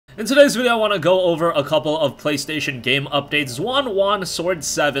In today's video, I want to go over a couple of PlayStation game updates. Zwan Sword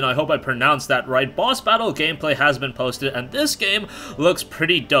 7, I hope I pronounced that right. Boss battle gameplay has been posted, and this game looks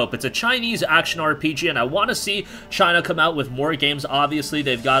pretty dope. It's a Chinese action RPG, and I want to see China come out with more games. Obviously,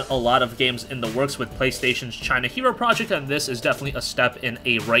 they've got a lot of games in the works with PlayStation's China Hero Project, and this is definitely a step in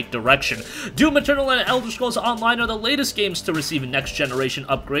a right direction. Doom Eternal and Elder Scrolls Online are the latest games to receive next-generation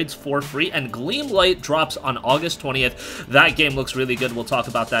upgrades for free, and Gleamlight drops on August 20th. That game looks really good. We'll talk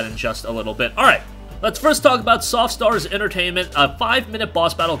about that in just a little bit. Alright, let's first talk about Soft Stars Entertainment. A 5-minute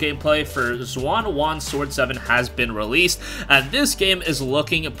boss battle gameplay for Zwan Sword 7 has been released, and this game is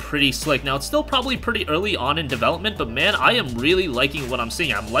looking pretty slick. Now, it's still probably pretty early on in development, but man, I am really liking what I'm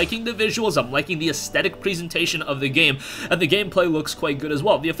seeing. I'm liking the visuals, I'm liking the aesthetic presentation of the game, and the gameplay looks quite good as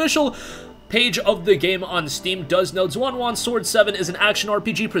well. The official page of the game on Steam does note Zwan Sword 7 is an action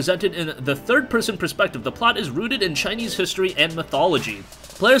RPG presented in the third-person perspective. The plot is rooted in Chinese history and mythology.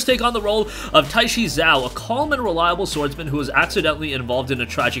 Players take on the role of Taishi Zhao, a calm and reliable swordsman who is accidentally involved in a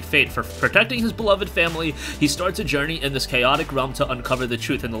tragic fate. For protecting his beloved family, he starts a journey in this chaotic realm to uncover the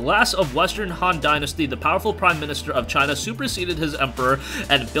truth. In the last of Western Han Dynasty, the powerful Prime Minister of China superseded his emperor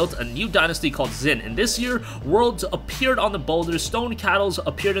and built a new dynasty called Xin. In this year, worlds appeared on the boulders, stone cattles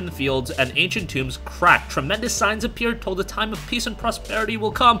appeared in the fields, and ancient tombs cracked. Tremendous signs appeared, told a time of peace and prosperity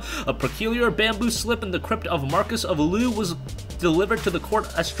will come. A peculiar bamboo slip in the crypt of Marcus of Lu was delivered to the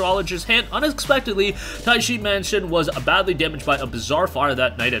court astrologer's hand. Unexpectedly, Taishi Mansion was badly damaged by a bizarre fire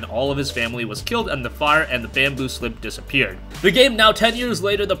that night, and all of his family was killed, and the fire and the bamboo slip disappeared. The game, now 10 years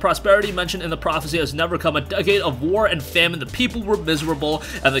later, the prosperity mentioned in the prophecy has never come. A decade of war and famine, the people were miserable,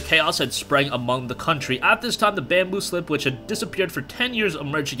 and the chaos had sprang among the country. At this time, the bamboo slip, which had disappeared for 10 years,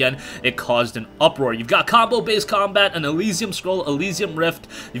 emerged again. It caused an uproar. You've got combo-based combat, an Elysium Scroll, Elysium Rift.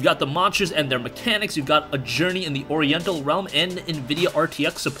 You've got the monsters and their mechanics. You've got a journey in the Oriental realm, and NVIDIA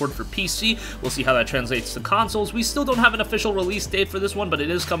RTX support for PC. We'll see how that translates to consoles. We still don't have an official release date for this one, but it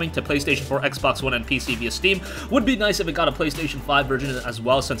is coming to PlayStation 4, Xbox One, and PC via Steam. Would be nice if it got a PlayStation 5 version as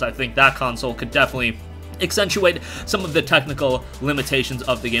well, since I think that console could definitely accentuate some of the technical limitations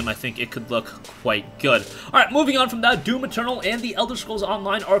of the game. I think it could look quite good. Alright, moving on from that, Doom Eternal and the Elder Scrolls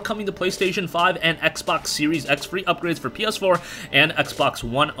Online are coming to PlayStation 5 and Xbox Series X. Free upgrades for PS4 and Xbox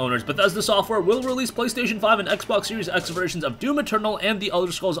One owners. Bethesda Software will release PlayStation 5 and Xbox Series X versions of Doom Eternal and the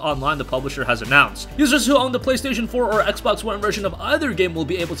Elder Scrolls Online, the publisher has announced. Users who own the PlayStation 4 or Xbox One version of either game will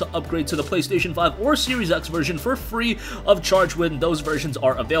be able to upgrade to the PlayStation 5 or Series X version for free of charge when those versions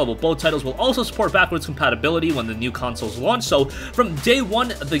are available. Both titles will also support backwards compatibility when the new consoles launch, so from day one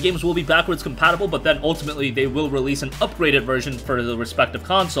the games will be backwards compatible, but then ultimately they will release an upgraded version for the respective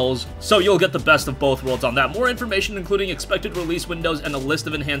consoles, so you'll get the best of both worlds on that. More information, including expected release windows and a list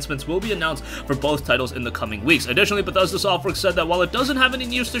of enhancements, will be announced for both titles in the coming weeks. Additionally, Bethesda Software said that while it doesn't have any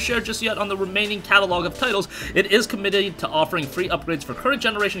news to share just yet on the remaining catalog of titles, it is committed to offering free upgrades for current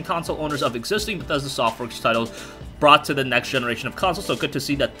generation console owners of existing Bethesda Software titles brought to the next generation of consoles, so good to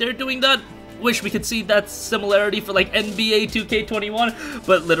see that they're doing that. Wish we could see that similarity for like NBA 2K21,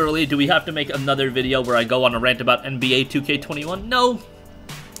 but literally, do we have to make another video where I go on a rant about NBA 2K21? No.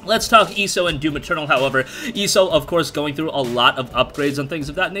 Let's talk ESO and Doom Eternal, however. ESO, of course, going through a lot of upgrades and things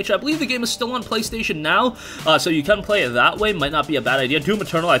of that nature. I believe the game is still on PlayStation now, so you can play it that way. Might not be a bad idea. Doom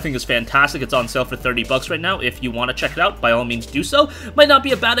Eternal, I think, is fantastic. It's on sale for 30 bucks right now. If you want to check it out, by all means do so. Might not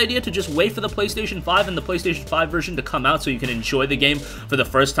be a bad idea to just wait for the PlayStation 5 and the PlayStation 5 version to come out so you can enjoy the game for the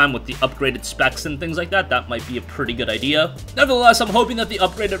first time with the upgraded specs and things like that. That might be a pretty good idea. Nevertheless, I'm hoping that the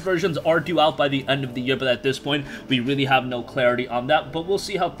upgraded versions are due out by the end of the year, but at this point, we really have no clarity on that, but we'll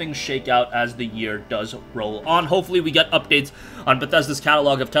see how things shake out as the year does roll on. Hopefully we get updates on Bethesda's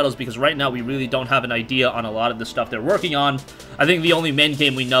catalog of titles, because right now we really don't have an idea on a lot of the stuff they're working on. I think the only main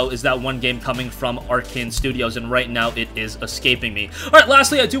game we know is that one game coming from Arcane Studios, and right now it is escaping me. Alright,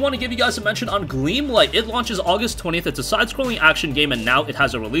 lastly, I do want to give you guys a mention on Gleamlight. It launches August 20th. It's a side-scrolling action game, and now it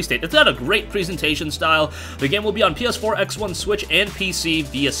has a release date. It's got a great presentation style. The game will be on PS4, X1, Switch, and PC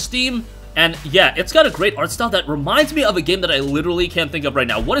via Steam. And yeah, it's got a great art style that reminds me of a game that I literally can't think of right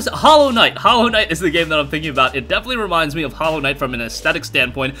now. What is it? Hollow Knight. Hollow Knight is the game that I'm thinking about. It definitely reminds me of Hollow Knight from an aesthetic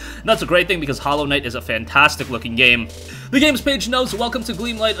standpoint, and that's a great thing because Hollow Knight is a fantastic looking game. The game's page notes, welcome to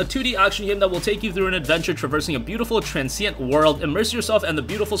Gleamlight, a 2D action game that will take you through an adventure traversing a beautiful, transient world. Immerse yourself in the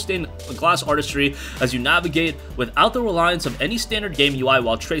beautiful stained glass artistry as you navigate without the reliance of any standard game UI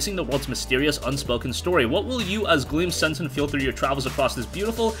while tracing the world's mysterious, unspoken story. What will you as Gleam sense and feel through your travels across this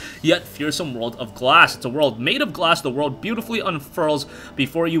beautiful, yet fearsome world of glass? It's a world made of glass. The world beautifully unfurls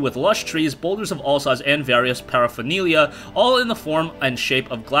before you with lush trees, boulders of all sizes, and various paraphernalia, all in the form and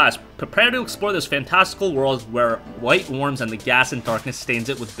shape of glass. Prepare to explore this fantastical world where light warms and the gas and darkness stains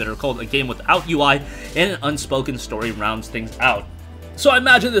it with bitter cold. A game without UI and an unspoken story rounds things out. So I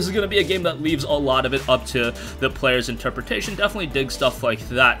imagine this is going to be a game that leaves a lot of it up to the player's interpretation. Definitely dig stuff like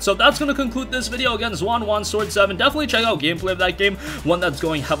that. So that's going to conclude this video. Again, Zwan Sword 7. Definitely check out gameplay of that game. One that's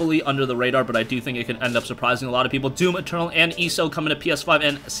going heavily under the radar, but I do think it can end up surprising a lot of people. Doom Eternal and ESO coming to PS5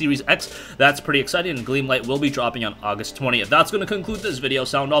 and Series X. That's pretty exciting, and Gleamlight will be dropping on August 20th. That's going to conclude this video.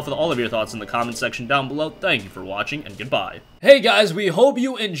 Sound off with all of your thoughts in the comment section down below. Thank you for watching, and goodbye. Hey guys, we hope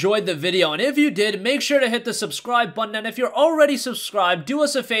you enjoyed the video, and if you did, make sure to hit the subscribe button, and if you're already subscribed, do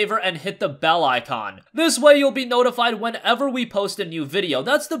us a favor and hit the bell icon. This way you'll be notified whenever we post a new video.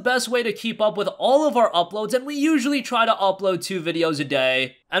 That's the best way to keep up with all of our uploads, and we usually try to upload 2 videos a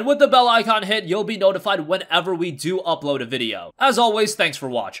day. And with the bell icon hit, you'll be notified whenever we do upload a video. As always, thanks for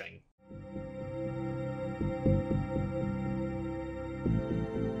watching.